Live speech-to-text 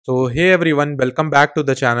So hey everyone, welcome back to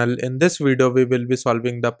the channel. In this video we will be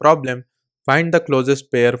solving the problem find the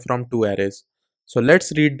closest pair from two arrays. So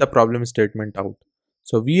let's read the problem statement out.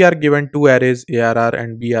 So we are given two arrays ARR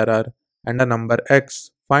and BRR and a number x.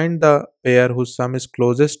 Find the pair whose sum is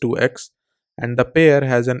closest to x and the pair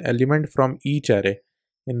has an element from each array.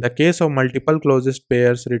 In the case of multiple closest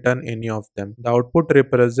pairs, return any of them. The output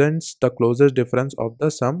represents the closest difference of the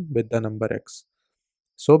sum with the number x.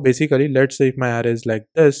 So basically, let's say if my array is like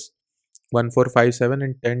this 1, 4, 5, 7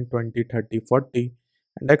 and 10, 20, 30, 40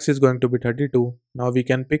 and x is going to be 32. Now we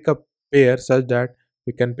can pick a pair such that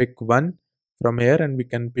we can pick 1 from here and we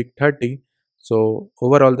can pick 30. So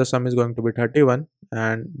overall the sum is going to be 31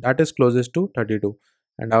 and that is closest to 32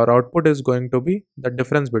 and our output is going to be the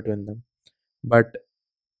difference between them. But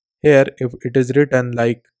here if it is written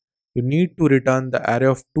like you need to return the array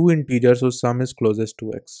of two integers whose sum is closest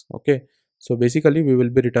to x. Okay, so basically we will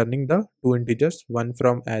be returning the two integers, one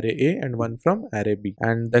from array A and one from array B.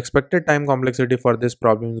 And the expected time complexity for this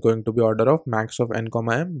problem is going to be order of max of n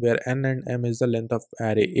comma m, where n and m is the length of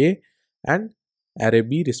array A and array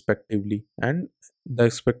B respectively. And the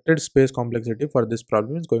expected space complexity for this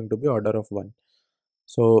problem is going to be order of 1.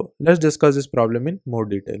 So let's discuss this problem in more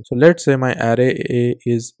detail. So let's say my array A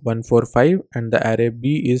is 1, 4, 5 and the array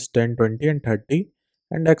B is 10, 20 and 30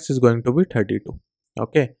 and x is going to be 32.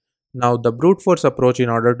 Okay. Now the brute force approach in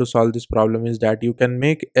order to solve this problem is that you can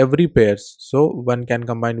make every pairs. So 1 can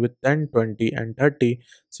combine with 10, 20 and 30.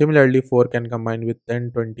 Similarly 4 can combine with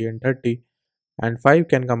 10, 20 and 30 and 5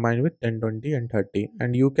 can combine with 10, 20 and 30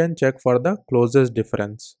 and you can check for the closest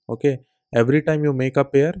difference. Okay. Every time you make a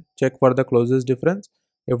pair, check for the closest difference.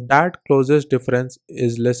 If that closest difference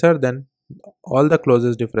is lesser than all the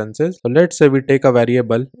closest differences, so let's say we take a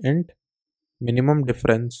variable int minimum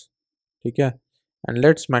difference, okay, and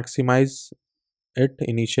let's maximize it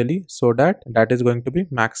initially so that is going to be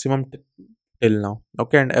maximum till now.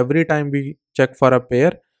 Okay, and every time we check for a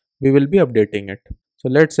pair, we will be updating it. So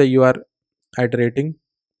let's say you are iterating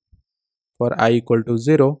for I equal to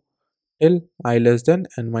 0 till I less than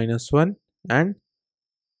n minus 1 and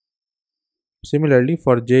similarly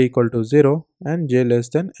for j equal to 0 and j less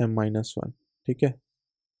than m minus 1, okay,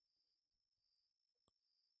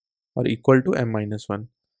 or equal to m minus 1.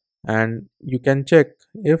 And you can check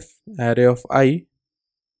if array of I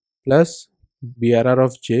plus BRR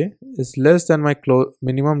of j is less than my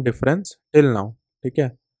minimum difference till now,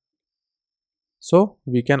 okay. So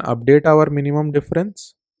we can update our minimum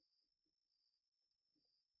difference.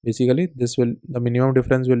 Basically this will, the minimum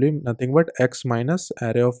difference will be nothing but x minus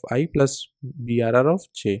array of I plus BRR of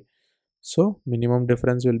j. So minimum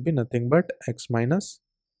difference will be nothing but x minus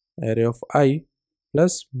array of I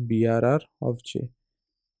plus BRR of j.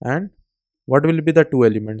 And what will be the two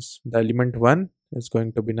elements? The element 1 is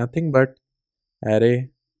going to be nothing but array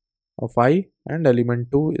of I and element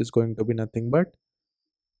 2 is going to be nothing but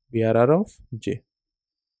BRR of j.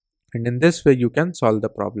 And in this way you can solve the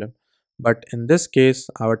problem. But in this case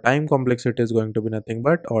our time complexity is going to be nothing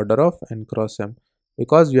but order of n cross m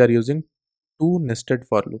because we are using two nested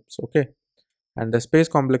for loops, okay, and the space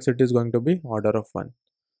complexity is going to be order of 1.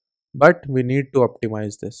 But we need to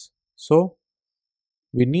optimize this. So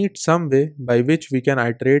we need some way by which we can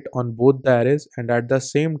iterate on both the arrays and at the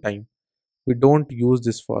same time we don't use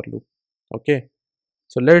this for loop. Okay,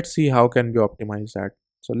 so let's see how can we optimize that.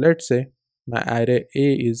 So let's say my array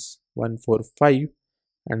A is 1, 4, 5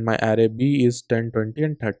 and my array B is 10, 20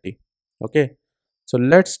 and 30. Okay, so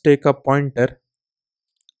let's take a pointer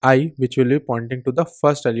I which will be pointing to the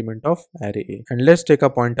first element of array A, and let's take a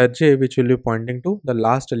pointer J which will be pointing to the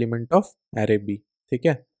last element of array B.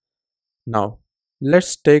 Okay, now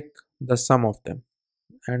let's take the sum of them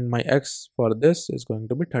and my x for this is going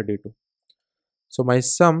to be 32. So my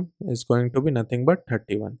sum is going to be nothing but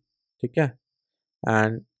 31. Okay,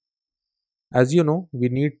 and as you know we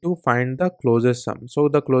need to find the closest sum. So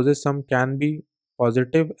the closest sum can be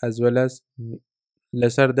positive as well as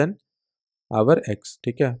lesser than our x.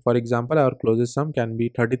 Okay, for example our closest sum can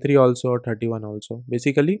be 33 also or 31 also.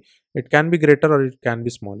 Basically it can be greater or it can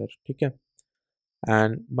be smaller. Okay,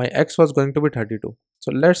 and my x was going to be 32.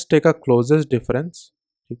 So let's take a closest difference,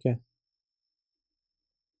 okay,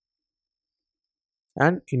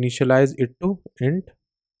 and initialize it to int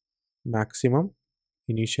maximum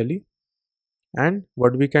initially. And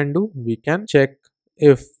what we can do, we can check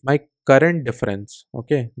if my current difference,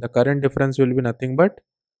 okay, the current difference will be nothing but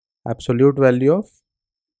absolute value of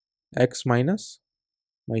x minus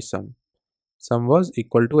my sum. Sum was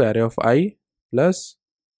equal to array of I plus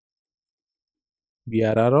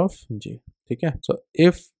BRR of j. Okay, so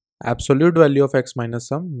if absolute value of x minus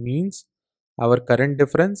sum means our current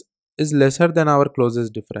difference is lesser than our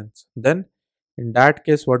closest difference, then in that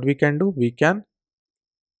case what we can do, we can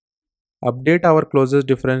update our closest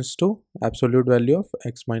difference to absolute value of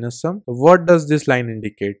x minus sum. What does this line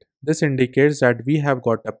indicate? This indicates that we have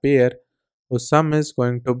got a pair whose sum is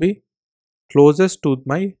going to be closest to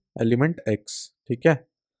my element x. Okay?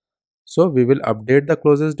 So we will update the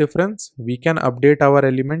closest difference. We can update our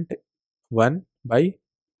element 1 by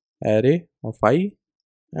array of I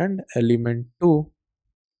and element 2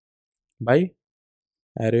 by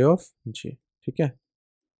array of j. Okay?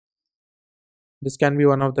 This can be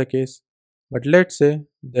one of the case. But let's say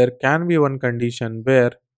there can be one condition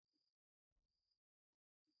where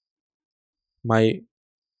my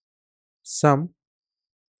sum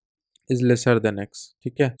is lesser than x.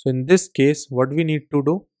 Okay? So in this case, what we need to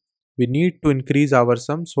do? We need to increase our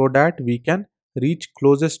sum so that we can reach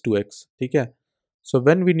closest to x. Okay? So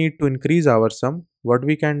when we need to increase our sum, what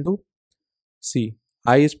we can do? See,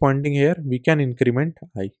 I is pointing here, we can increment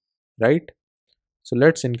I, right? So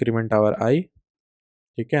let's increment our I.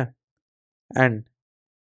 Okay? And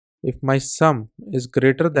if my sum is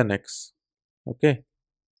greater than x, okay,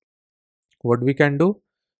 what we can do?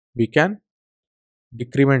 We can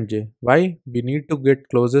decrement j. Why? We need to get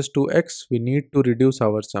closest to x, we need to reduce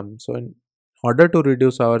our sum. So in order to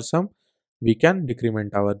reduce our sum, we can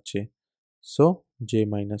decrement our j. So j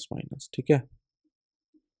minus minus. Okay?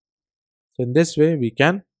 So in this way, we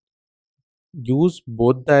can use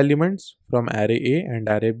both the elements from array A and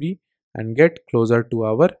array B and get closer to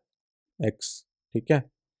our x. Okay?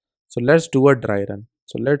 So let's do a dry run.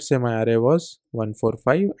 So let's say my array was 1, 4,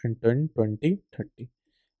 5 and 10, 20, 30.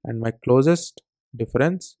 And my closest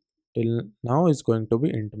difference till now is going to be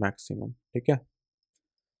int maximum. Okay?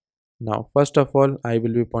 Now, first of all, I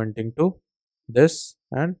will be pointing to this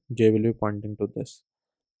and j will be pointing to this.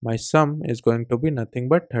 My sum is going to be nothing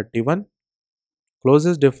but 31.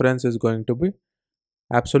 Closest difference is going to be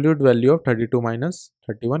absolute value of 32 minus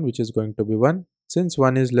 31, which is going to be 1. Since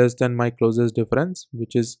 1 is less than my closest difference,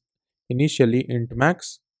 which is initially int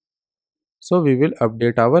max, so we will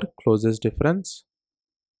update our closest difference,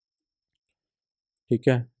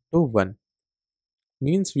 okay, to 1.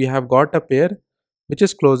 Means we have got a pair which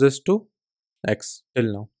is closest to x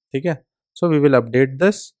till now. Okay? So we will update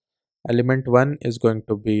this. Element 1 is going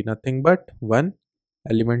to be nothing but 1.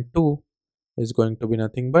 Element 2 is going to be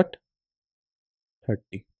nothing but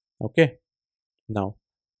 30. Okay? Now,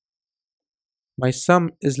 my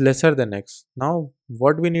sum is lesser than x. Now,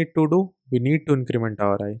 what we need to do? We need to increment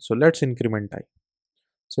our I. So let's increment I.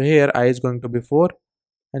 So here I is going to be 4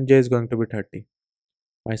 and j is going to be 30.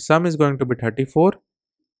 My sum is going to be 34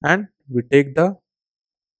 and we take the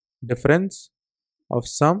difference of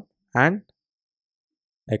sum and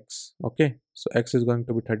x. Okay, so x is going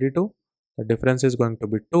to be 32, the difference is going to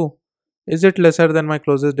be 2. Is it lesser than my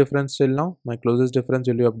closest difference till now? My closest difference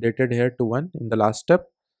will be updated here to 1 in the last step.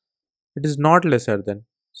 It is not lesser than,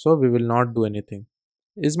 so we will not do anything.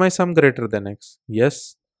 Is my sum greater than x?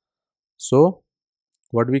 Yes. So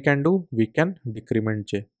what we can do? We can decrement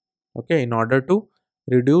j, okay, in order to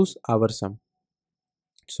reduce our sum.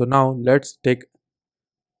 So now let's take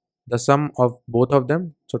the sum of both of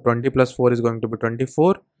them. So 20 plus 4 is going to be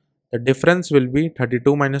 24. The difference will be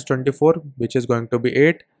 32 minus 24, which is going to be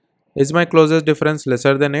 8. Is my closest difference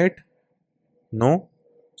lesser than 8? No.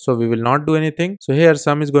 So we will not do anything. So here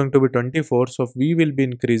sum is going to be 24. So we will be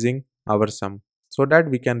increasing our sum so that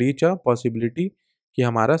we can reach a possibility कि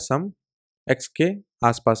हमारा sum x के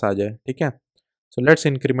आसपास आ जाए. ठीक है? So let's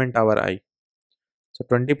increment our I. So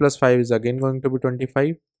 20 plus 5 is again going to be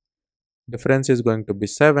 25. Difference is going to be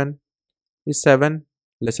 7. Is 7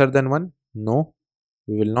 lesser than 1? No.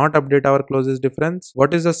 We will not update our closest difference.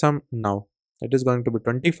 What is the sum now? It is going to be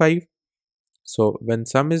 25. So when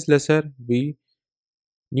sum is lesser, we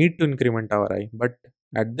need to increment our I. But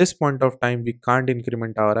at this point of time, we can't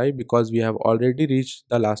increment our I because we have already reached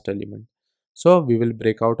the last element. So we will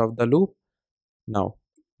break out of the loop. Now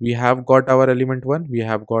we have got our element 1, we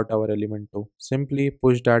have got our element 2. Simply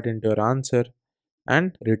push that into your answer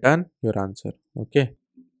and return your answer. Okay.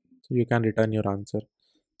 So you can return your answer.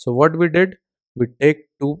 So what we did, we take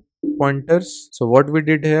 2 pointers. So what we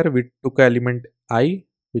did here, we took element I,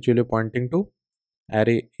 which will be pointing to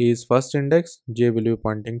array A's first index, j will be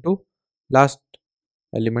pointing to last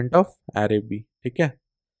element of array B. Okay?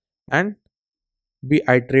 And we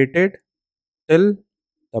iterated till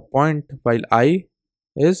the point while I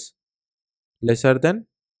is lesser than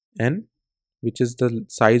n, which is the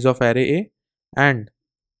size of array A, and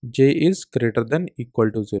j is greater than equal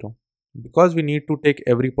to 0, because we need to take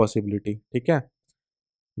every possibility. Okay?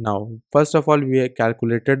 Now first of all, we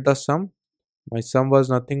calculated the sum. My sum was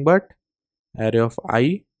nothing but array of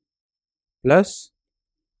I plus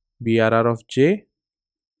BRR of j,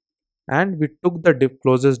 and we took the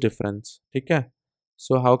closest difference. Okay.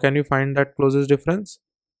 So how can you find that closest difference?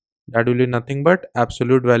 That will be nothing but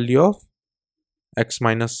absolute value of x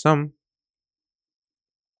minus sum.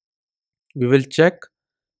 We will check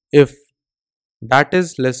if that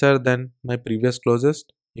is lesser than my previous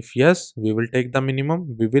closest. If yes, we will take the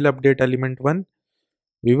minimum. We will update element 1.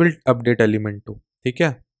 We will update element 2.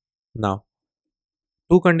 Okay. Now,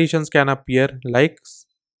 two conditions can appear like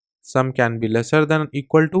sum can be lesser than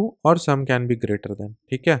equal to or sum can be greater than.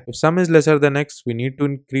 Okay. If sum is lesser than x, we need to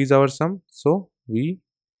increase our sum. So we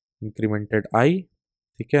incremented I.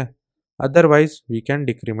 Okay. Otherwise, we can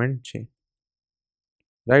decrement j.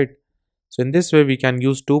 Right. So in this way, we can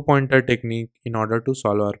use two pointer technique in order to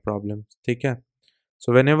solve our problems. Okay.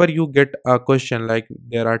 So whenever you get a question like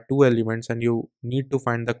there are two elements and you need to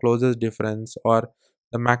find the closest difference or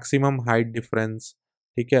the maximum height difference.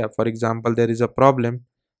 Okay. For example, there is a problem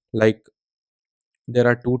like there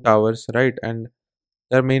are two towers, right? And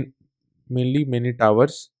there are mainly many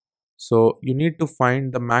towers. So you need to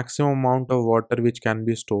find the maximum amount of water which can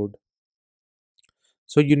be stored.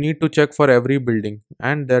 So you need to check for every building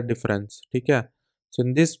and their difference. Okay. So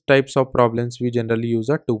in these types of problems, we generally use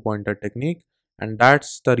a two pointer technique, and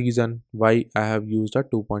that's the reason why I have used a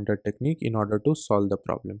two pointer technique in order to solve the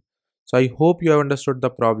problem. So I hope you have understood the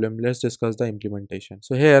problem. Let's discuss the implementation.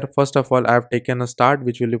 So here, first of all, I have taken a start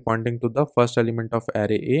which will be pointing to the first element of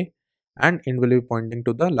array A, and it will be pointing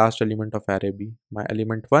to the last element of array B. My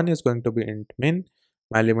element 1 is going to be int min.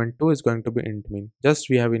 My element 2 is going to be int min. Just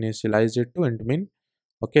we have initialized it to int min.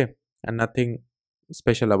 Okay, and nothing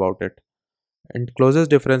special about it. And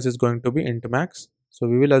closest difference is going to be int max. So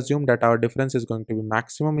we will assume that our difference is going to be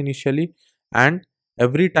maximum initially, and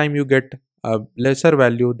every time you get a lesser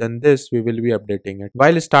value than this, we will be updating it.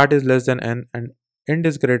 While start is less than n and end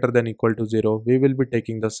is greater than equal to 0, we will be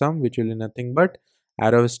taking the sum, which will be nothing but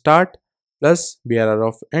arrow start plus BRR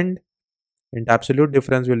of end, and absolute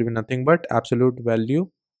difference will be nothing but absolute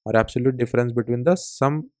value or absolute difference between the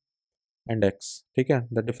sum and x. Okay,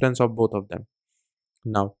 the difference of both of them.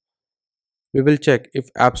 Now we will check if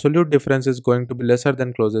absolute difference is going to be lesser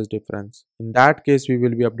than closest difference. In that case, we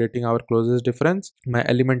will be updating our closest difference. My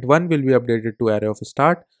element 1 will be updated to array of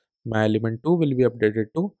start. My element 2 will be updated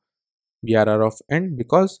to BRR of end,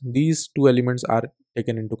 because these two elements are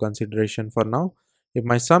taken into consideration for now. If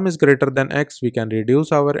my sum is greater than x, we can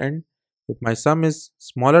reduce our end. If my sum is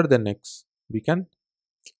smaller than x, we can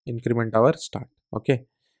increment our start. Okay,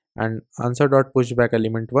 and answer dot pushback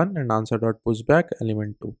element 1 and answer dot pushback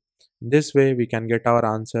element 2. This way we can get our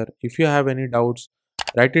answer. If you have any doubts,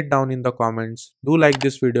 write it down in the comments. Do like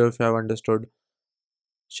this video if you have understood.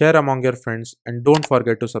 Share among your friends and don't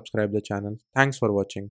forget to subscribe the channel. Thanks for watching.